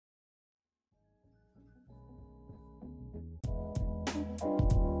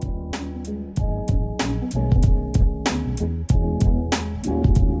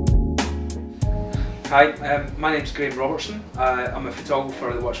Hi, my name's Graeme Robertson. I'm a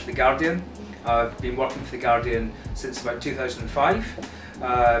photographer that works for The Guardian. I've been working for The Guardian since about 2005,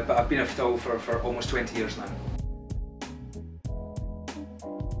 but I've been a photographer for almost 20 years now.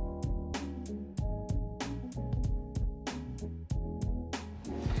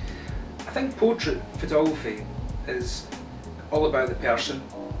 I think portrait photography is all about the person,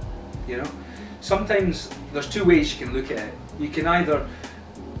 you know. Sometimes there's two ways you can look at it. You can either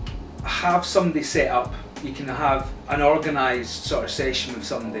have somebody set up, you can have an organised sort of session with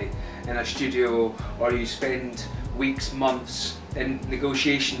somebody in a studio, or you spend weeks, months in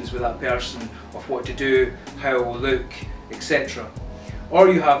negotiations with that person of what to do, how it will look, etc. Or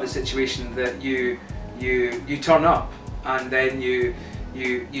you have the situation that you turn up and then you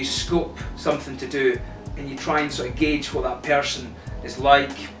scope something to do and you try and sort of gauge what that person is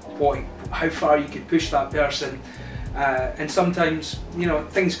like, how far you could push that person. And sometimes, you know,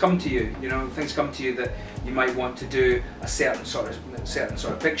 things come to you. Things come to you that you might want to do a certain sort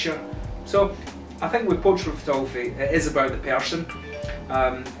of picture. So, I think with portrait photography, it is about the person.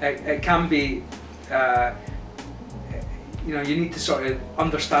 It can be, you need to sort of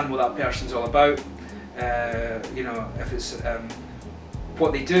understand what that person's all about. If it's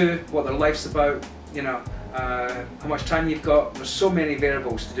what they do, what their life's about. How much time you've got. There's so many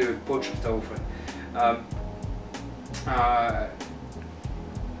variables to do with portrait photography.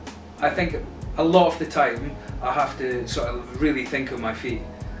 I think a lot of the time I have to sort of really think on my feet.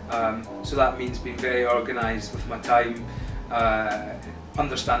 So that means being very organised with my time,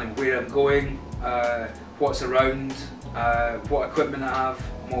 understanding where I'm going, what's around, what equipment I have.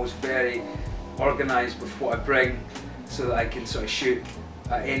 I'm always very organised with what I bring so that I can sort of shoot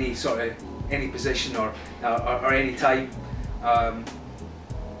at any position or any time.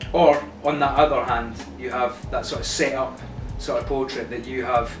 Or on that other hand, you have that sort of set up sort of portrait that you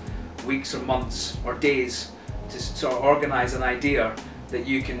have weeks or months or days to sort of organise an idea that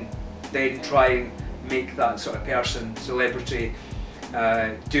you can then try and make that sort of person, celebrity,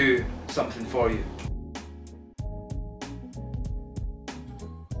 do something for you.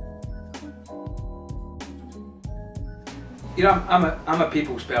 I'm a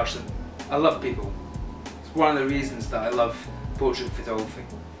people's person. I love people. It's one of the reasons that I love portrait photography.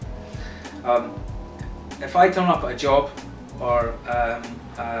 If I turn up at a job, or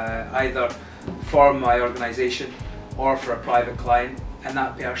either for my organisation or for a private client, and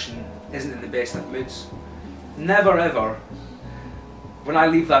that person isn't in the best of moods, never ever, when I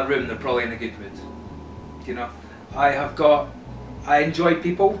leave that room, they're probably in a good mood. I enjoy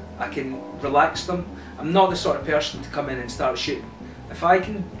people, I can relax them. I'm not the sort of person to come in and start shooting. If I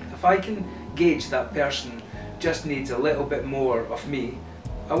can gauge that person just needs a little bit more of me,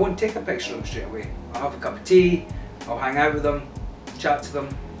 I won't take a picture of them straight away. I'll have a cup of tea, I'll hang out with them, chat to them,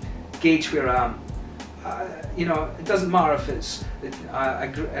 gauge where I am. It doesn't matter if it's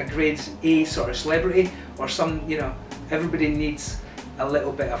a grade A sort of celebrity or some, everybody needs a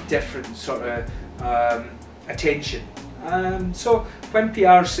little bit of different sort of attention. So when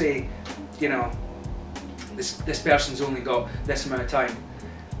PRs say, this person's only got this amount of time,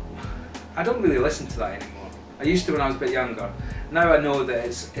 I don't really listen to that anymore. I used to when I was a bit younger. Now I know that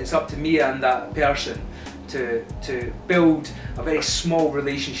it's up to me and that person to build a very small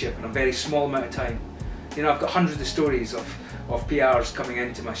relationship in a very small amount of time. I've got hundreds of stories of PRs coming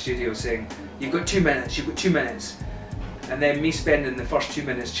into my studio saying, you've got 2 minutes, you've got 2 minutes. And then me spending the first 2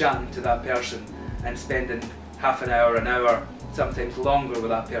 minutes chatting to that person and spending half an hour, sometimes longer with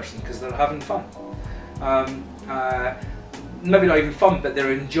that person because they're having fun. Maybe not even fun, but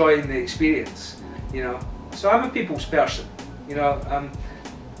they're enjoying the experience, So I'm a people's person,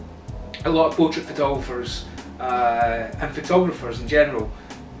 a lot of portrait photographers and photographers in general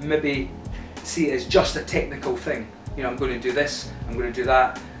maybe see it as just a technical thing. I'm going to do this, I'm going to do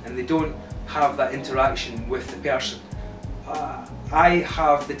that, and they don't have that interaction with the person. I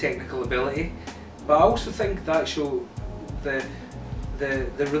have the technical ability, but I also think that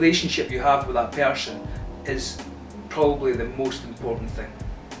the relationship you have with that person is probably the most important thing.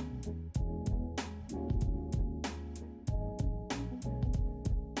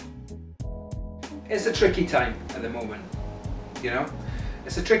 It's a tricky time at the moment,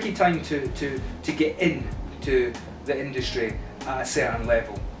 It's a tricky time to get into the industry at a certain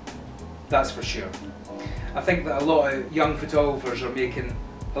level, that's for sure. I think that a lot of young photographers are making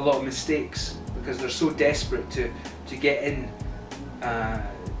a lot of mistakes because they're so desperate to get in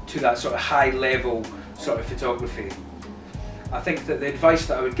to that sort of high level sort of photography. I think that the advice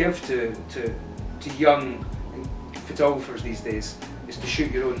that I would give to young photographers these days is to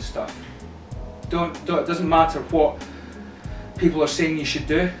shoot your own stuff. It doesn't matter what people are saying you should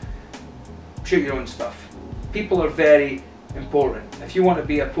do. shoot your own stuff. People are very important. If you want to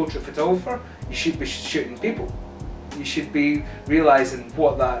be a portrait photographer, you should be shooting people. You should be realising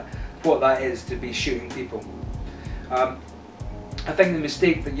what that is to be shooting people. I think the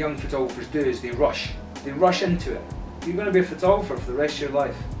mistake that young photographers do is they rush. They rush into it. You're going to be a photographer for the rest of your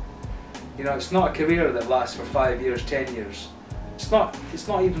life. You know, it's not a career that lasts for 5 years, 10 years. It's not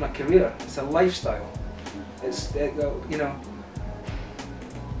even a career. It's a lifestyle. You know,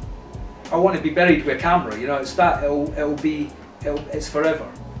 I want to be buried with a camera. You know, it's that. It's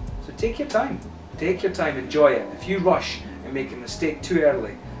forever. So take your time. Take your time. Enjoy it. If you rush and make a mistake too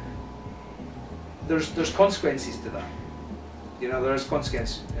early, there's consequences to that. You know, there's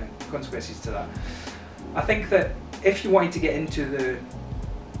consequences to that. I think that if you wanted to get into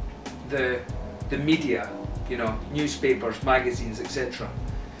the media, you know, newspapers, magazines, etc.,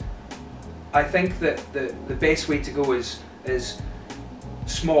 I think that the best way to go is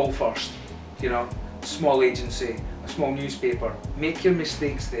small first. You know, small agency, a small newspaper. Make your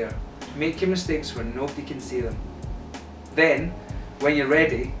mistakes there. Make your mistakes where nobody can see them. Then, when you're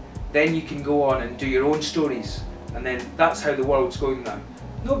ready, then you can go on and do your own stories. And then that's how the world's going now.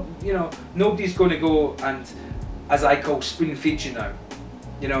 No, you know, nobody's going to go and, as I call, spoon feed you now.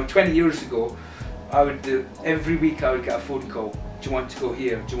 You know, 20 years ago, every week I would get a phone call. Do you want to go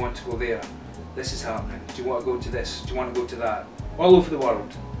here? Do you want to go there? This is happening. Do you want to go to this? Do you want to go to that? All over the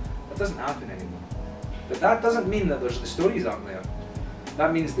world. That doesn't happen anymore. But that doesn't mean that the stories aren't there.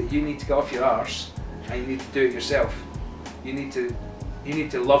 That means that you need to get off your arse and you need to do it yourself. You need to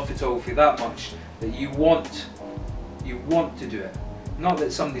love photography that much that you want to do it. Not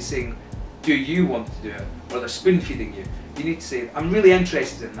that somebody's saying, do you want to do it? Or they're spoon feeding you. You need to say, I'm really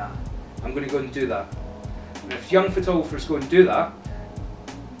interested in that. I'm going to go and do that. And if young photographers go and do that,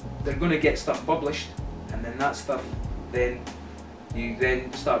 they're going to get stuff published, and then that stuff, you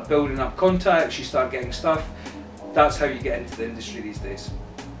then start building up contacts, you start getting stuff. That's how you get into the industry these days,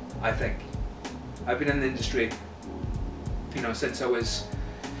 I think. I've been in the industry, you know, since I was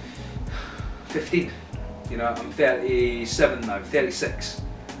 15. You know, I'm 37 now, 36.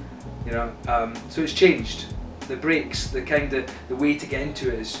 You know, so it's changed. The breaks, the way to get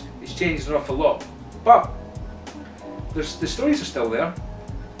into it is changed an awful lot. But the stories are still there,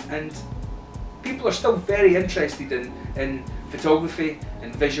 and people are still very interested in photography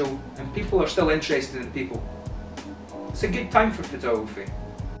and visual, and people are still interested in people. It's a good time for photography.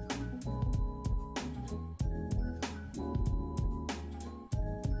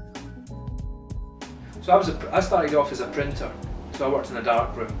 So I started off as a printer, so I worked in a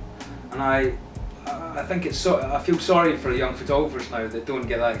dark room, and I think I feel sorry for the young photographers now that don't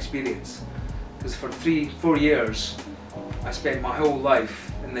get that experience, because for 3-4 years I spent my whole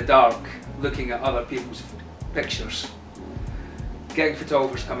life in the dark looking at other people's pictures, getting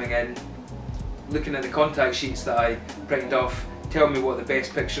photographers coming in, looking at the contact sheets that I printed off, tell me what the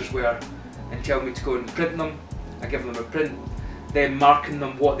best pictures were and tell me to go and print them. I give them a print, then marking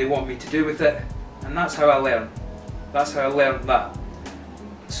them what they want me to do with it, and that's how I learn. That's how I learned that.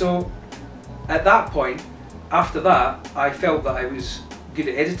 So at that point, after that, I felt that I was good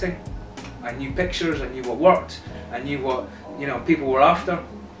at editing. I knew pictures, I knew what worked, I knew what, you know, people were after.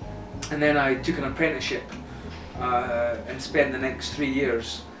 And then I took an apprenticeship and spent the next 3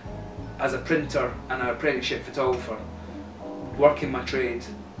 years as a printer and an apprenticeship photographer, working my trade,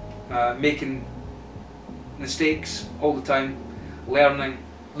 making mistakes all the time, learning,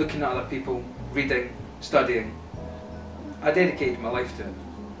 looking at other people, reading, studying. I dedicated my life to it.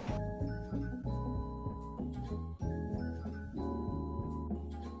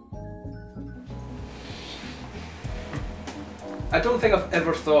 I don't think I've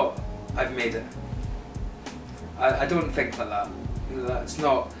ever thought I've made it. I don't think like that.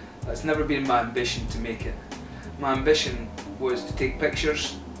 That's never been my ambition to make it. My ambition was to take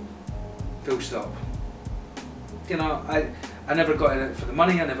pictures, full stop. You know, I never got in it for the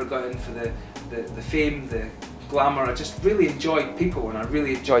money, I never got in for the fame, the glamour. I just really enjoyed people, and I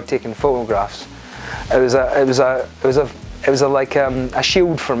really enjoyed taking photographs. It was like a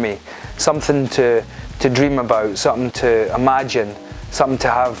shield for me, something to dream about, something to imagine, something to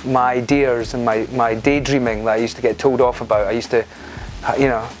have my ideas and my daydreaming that I used to get told off about. I used to, you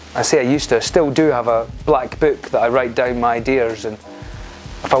know, I still do have a black book that I write down my ideas, and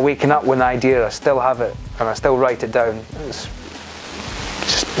if I'm waking up with an idea, I still have it and I still write it down. It's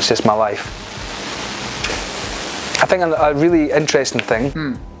just my life. I think a really interesting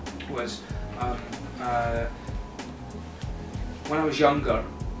thing was when I was younger,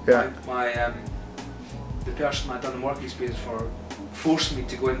 the person I'd done the work experience for forced me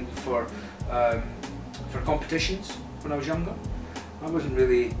to go in for competitions when I was younger. I wasn't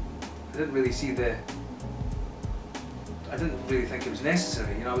really didn't really see the, I didn't really think it was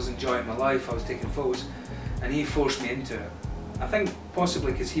necessary. You know, I was enjoying my life, I was taking photos, and he forced me into it. I think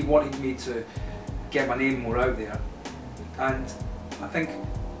possibly because he wanted me to get my name more out there, and I think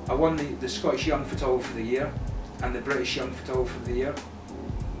I won the Scottish Young Photographer of the Year and the British Young Photographer of the Year,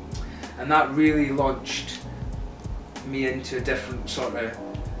 and that really launched me into a different sort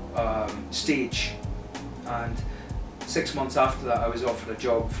of stage. And 6 months after that I was offered a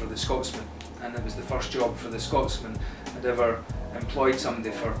job for the Scotsman, and it was the first job for the Scotsman I'd ever employed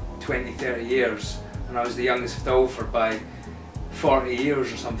somebody for 20-30 years, and I was the youngest photographer by 40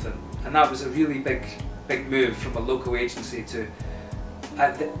 years or something, and that was a really big move from a local agency to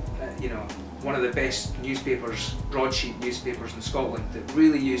you know, one of the best newspapers, broadsheet newspapers in Scotland that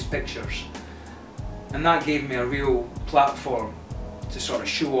really used pictures, and that gave me a real platform to sort of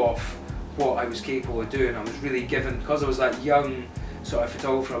show off what I was capable of doing. I was really given, because I was that young sort of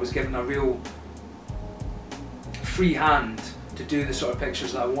photographer, I was given a real free hand to do the sort of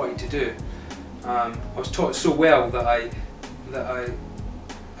pictures that I wanted to do. I was taught so well that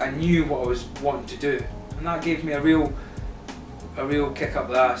I knew what I was wanting to do, and that gave me a real kick up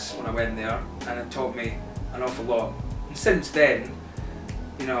the ass when I went there, and it taught me an awful lot. And since then,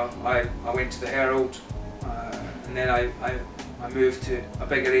 you know, I went to the Herald, and then I moved to a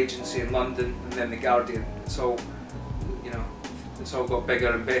bigger agency in London, and then the Guardian. It's all, you know, it's all got bigger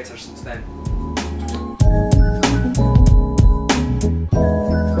and better since then.